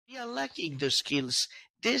We are lacking the skills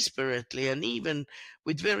desperately, and even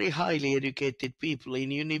with very highly educated people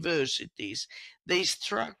in universities, they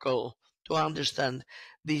struggle to understand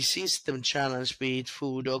the system challenge, be it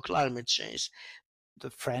food or climate change. The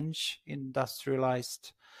French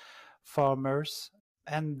industrialized farmers,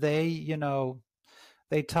 and they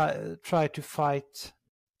try to fight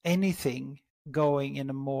anything going in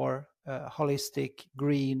a more holistic,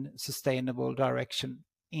 green, sustainable direction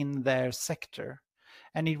in their sector.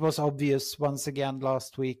 And it was obvious once again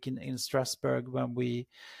last week in Strasbourg when we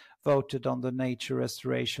voted on the nature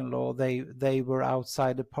restoration law. They were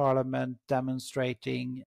outside the parliament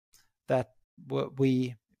demonstrating that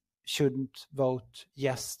we shouldn't vote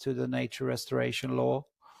yes to the nature restoration law.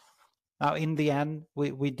 Now, in the end,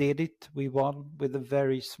 we did it. We won with a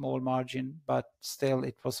very small margin, but still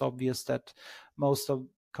it was obvious that most of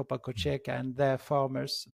Copa-Cogeca and their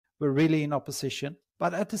farmers were really in opposition.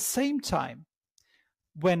 But at the same time,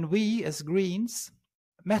 when we as Greens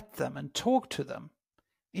met them and talked to them,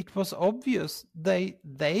 it was obvious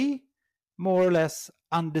they more or less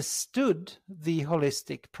understood the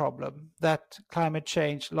holistic problem that climate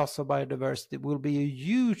change, loss of biodiversity will be a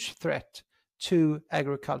huge threat to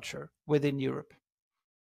agriculture within Europe.